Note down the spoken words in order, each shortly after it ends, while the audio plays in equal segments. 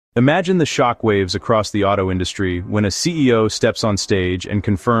Imagine the shockwaves across the auto industry when a CEO steps on stage and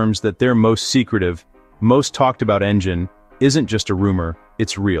confirms that their most secretive, most talked about engine isn't just a rumor,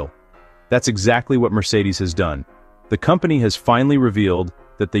 it's real. That's exactly what Mercedes has done. The company has finally revealed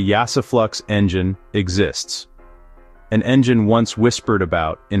that the YASA Flux Engine exists. An engine once whispered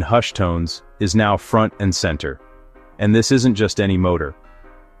about in hushed tones is now front and center. And this isn't just any motor.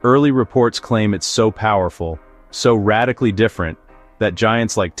 Early reports claim it's so powerful, so radically different, that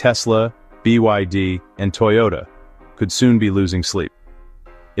giants like Tesla, BYD, and Toyota could soon be losing sleep.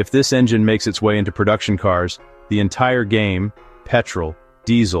 If this engine makes its way into production cars, the entire game, petrol,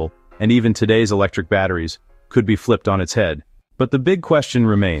 diesel, and even today's electric batteries, could be flipped on its head. But the big question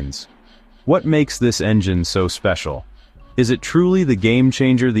remains: what makes this engine so special? Is it truly the game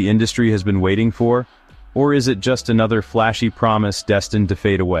changer the industry has been waiting for? Or is it just another flashy promise destined to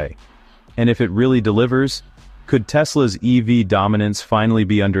fade away? And if it really delivers, could Tesla's EV dominance finally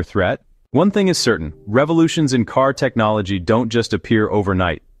be under threat? One thing is certain: revolutions in car technology don't just appear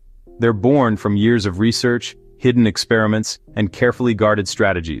overnight. They're born from years of research, hidden experiments, and carefully guarded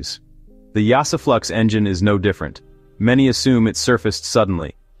strategies. The YASA Flux engine is no different. Many assume it surfaced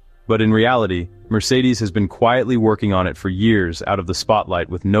suddenly. But in reality, Mercedes has been quietly working on it for years out of the spotlight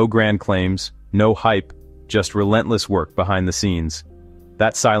with no grand claims, no hype, just relentless work behind the scenes.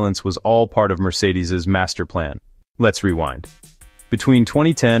 That silence was all part of Mercedes's master plan. Let's rewind. Between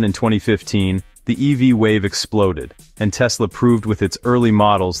 2010 and 2015, the EV wave exploded, and Tesla proved with its early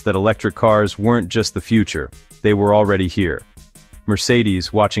models that electric cars weren't just the future, they were already here.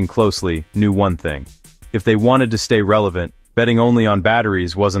 Mercedes, watching closely, knew one thing: if they wanted to stay relevant, betting only on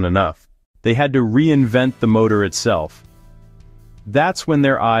batteries wasn't enough. They had to reinvent the motor itself. That's when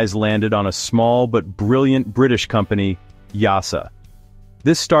their eyes landed on a small but brilliant British company, YASA.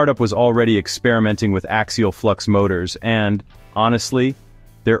 This startup was already experimenting with axial flux motors and, honestly,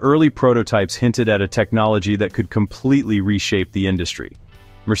 their early prototypes hinted at a technology that could completely reshape the industry.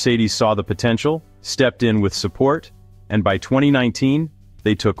 Mercedes saw the potential, stepped in with support, and by 2019,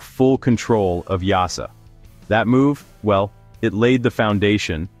 they took full control of YASA. That move, well, it laid the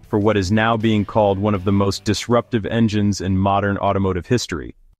foundation for what is now being called one of the most disruptive engines in modern automotive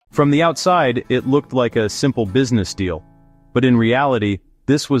history. From the outside, it looked like a simple business deal. But in reality,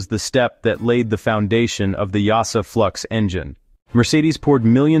 this was the step that laid the foundation of the YASA Flux Engine. Mercedes poured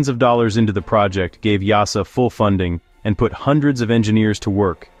millions of dollars into the project, gave YASA full funding, and put hundreds of engineers to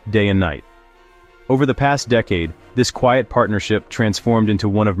work, day and night. Over the past decade, this quiet partnership transformed into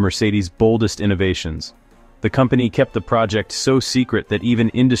one of Mercedes' boldest innovations. The company kept the project so secret that even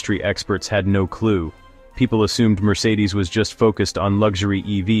industry experts had no clue. People assumed Mercedes was just focused on luxury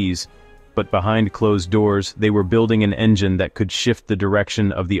EVs, but behind closed doors, they were building an engine that could shift the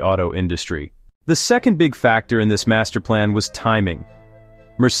direction of the auto industry. The second big factor in this master plan was timing.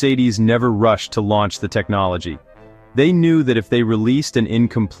 Mercedes never rushed to launch the technology. They knew that if they released an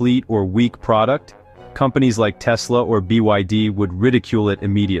incomplete or weak product, companies like Tesla or BYD would ridicule it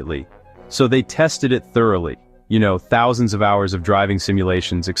immediately. So they tested it thoroughly. Thousands of hours of driving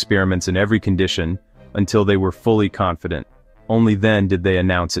simulations, experiments in every condition, until they were fully confident. Only then did they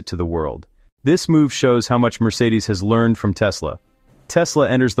announce it to the world. This move shows how much Mercedes has learned from Tesla. Tesla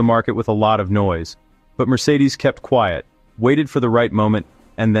enters the market with a lot of noise, but Mercedes kept quiet, waited for the right moment,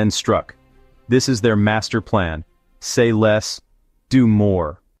 and then struck. This is their master plan. Say less, do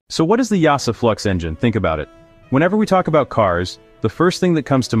more. So what is the YASA Flux engine? Think about it. Whenever we talk about cars, the first thing that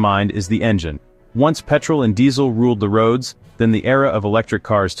comes to mind is the engine. Once petrol and diesel ruled the roads, then the era of electric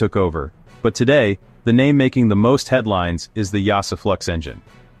cars took over. But today, the name making the most headlines is the YASA Flux engine.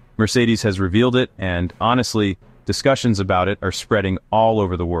 Mercedes has revealed it, and honestly, discussions about it are spreading all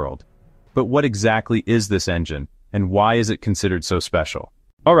over the world. But what exactly is this engine, and why is it considered so special?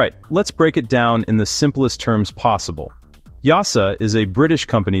 Alright, let's break it down in the simplest terms possible. YASA is a British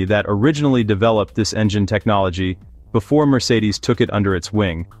company that originally developed this engine technology before Mercedes took it under its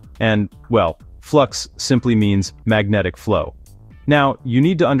wing, and, well, flux simply means magnetic flow. Now, you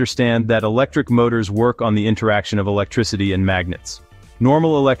need to understand that electric motors work on the interaction of electricity and magnets.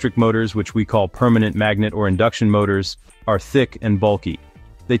 Normal electric motors, which we call permanent magnet or induction motors, are thick and bulky.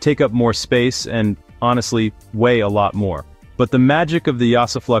 They take up more space and, honestly, weigh a lot more. But the magic of the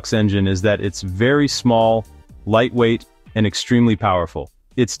YASA Flux engine is that it's very small, lightweight, and extremely powerful.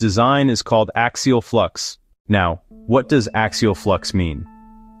 Its design is called axial flux. Now, what does axial flux mean?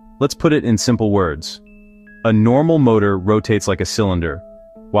 Let's put it in simple words. A normal motor rotates like a cylinder,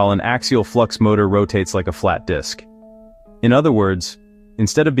 while an axial flux motor rotates like a flat disk. In other words,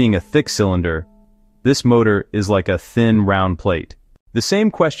 instead of being a thick cylinder, this motor is like a thin, round plate. The same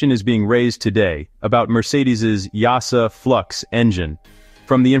question is being raised today about Mercedes's YASA Flux engine.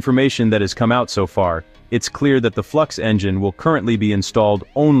 From the information that has come out so far, it's clear that the Flux engine will currently be installed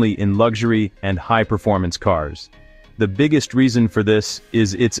only in luxury and high-performance cars. The biggest reason for this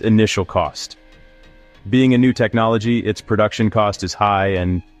is its initial cost. Being a new technology, its production cost is high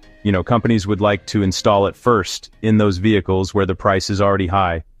and, companies would like to install it first in those vehicles where the price is already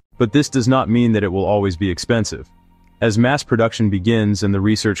high. But this does not mean that it will always be expensive. As mass production begins and the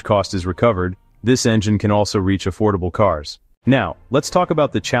research cost is recovered, this engine can also reach affordable cars. Now, let's talk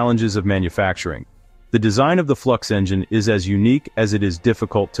about the challenges of manufacturing. The design of the Flux engine is as unique as it is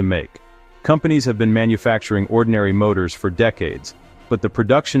difficult to make. Companies have been manufacturing ordinary motors for decades, but the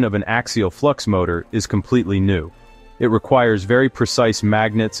production of an axial flux motor is completely new. It requires very precise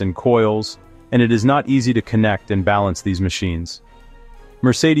magnets and coils, and it is not easy to connect and balance these machines.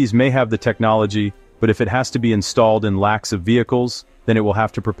 Mercedes may have the technology, but if it has to be installed in lakhs of vehicles, then it will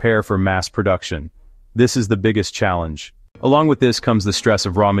have to prepare for mass production. This is the biggest challenge. Along with this comes the stress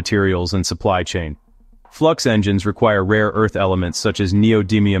of raw materials and supply chain. Flux engines require rare earth elements such as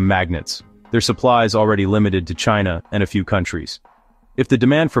neodymium magnets. Their supply is already limited to China and a few countries. If the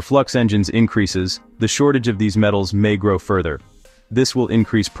demand for flux engines increases, the shortage of these metals may grow further. This will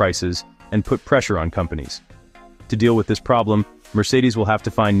increase prices and put pressure on companies. To deal with this problem, Mercedes will have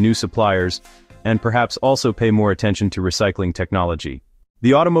to find new suppliers and perhaps also pay more attention to recycling technology.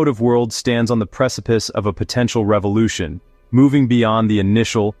 The automotive world stands on the precipice of a potential revolution, moving beyond the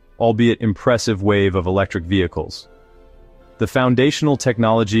initial, albeit impressive wave of electric vehicles. The foundational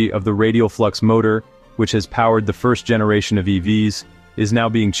technology of the radial flux motor, which has powered the first generation of EVs, is now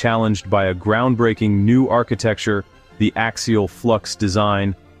being challenged by a groundbreaking new architecture, the axial flux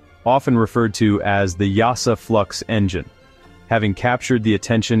design, often referred to as the YASA Flux Engine. Having captured the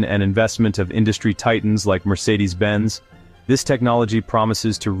attention and investment of industry titans like Mercedes-Benz, this technology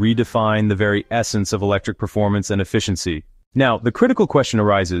promises to redefine the very essence of electric performance and efficiency. Now, the critical question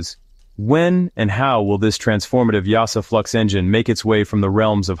arises, when and how will this transformative YASA Flux engine make its way from the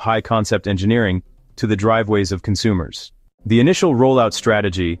realms of high-concept engineering to the driveways of consumers? The initial rollout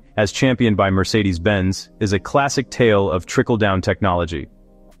strategy, as championed by Mercedes-Benz, is a classic tale of trickle-down technology.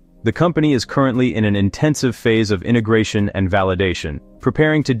 The company is currently in an intensive phase of integration and validation,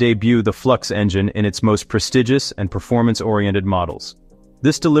 preparing to debut the Flux engine in its most prestigious and performance-oriented models.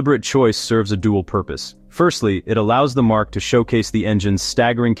 This deliberate choice serves a dual purpose. Firstly, it allows the marque to showcase the engine's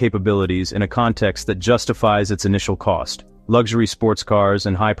staggering capabilities in a context that justifies its initial cost: luxury sports cars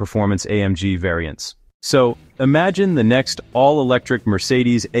and high-performance AMG variants. So, imagine the next all-electric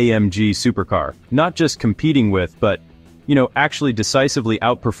Mercedes AMG supercar, not just competing with, but, actually decisively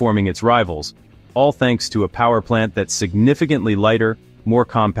outperforming its rivals, all thanks to a power plant that's significantly lighter, more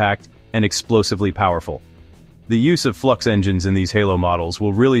compact, and explosively powerful. The use of flux engines in these halo models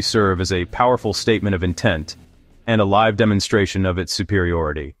will really serve as a powerful statement of intent and a live demonstration of its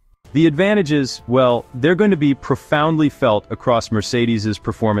superiority. The advantages, well, they're going to be profoundly felt across Mercedes's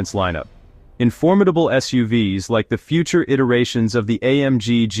performance lineup. In formidable SUVs like the future iterations of the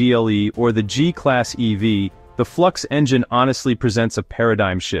AMG GLE or the G-Class EV, the Flux engine honestly presents a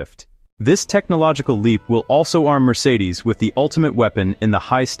paradigm shift. This technological leap will also arm Mercedes with the ultimate weapon in the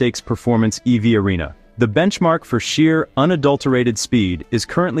high-stakes performance EV arena. The benchmark for sheer, unadulterated speed is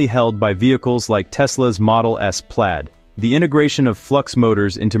currently held by vehicles like Tesla's Model S Plaid. The integration of flux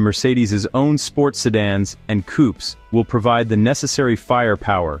motors into Mercedes's own sports sedans and coupes will provide the necessary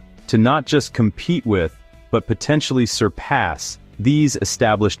firepower to not just compete with, but potentially surpass these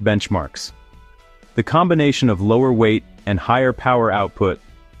established benchmarks. The combination of lower weight and higher power output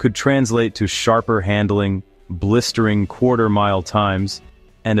could translate to sharper handling, blistering quarter-mile times,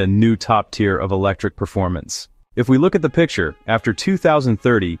 and a new top tier of electric performance. If we look at the picture, after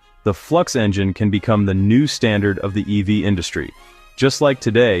 2030, the Flux engine can become the new standard of the EV industry. Just like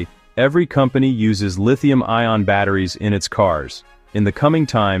today, every company uses lithium-ion batteries in its cars. In the coming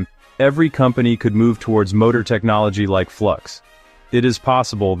time, every company could move towards motor technology like Flux. It is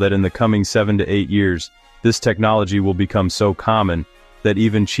possible that in the coming 7 to 8 years, this technology will become so common that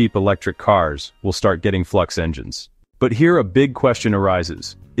even cheap electric cars will start getting Flux engines. But here a big question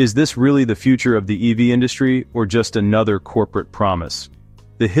arises. Is this really the future of the EV industry or just another corporate promise?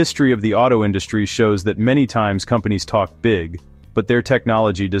 The history of the auto industry shows that many times companies talk big, but their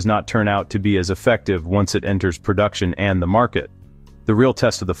technology does not turn out to be as effective once it enters production and the market. The real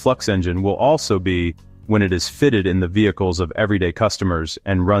test of the Flux engine will also be when it is fitted in the vehicles of everyday customers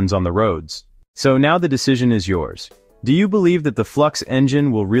and runs on the roads. So now the decision is yours. Do you believe that the Flux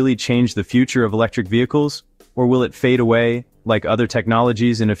engine will really change the future of electric vehicles? Or will it fade away, like other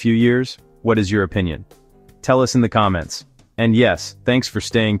technologies in a few years? What is your opinion? Tell us in the comments. And yes, thanks for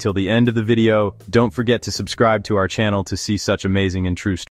staying till the end of the video. Don't forget to subscribe to our channel to see such amazing and true stories.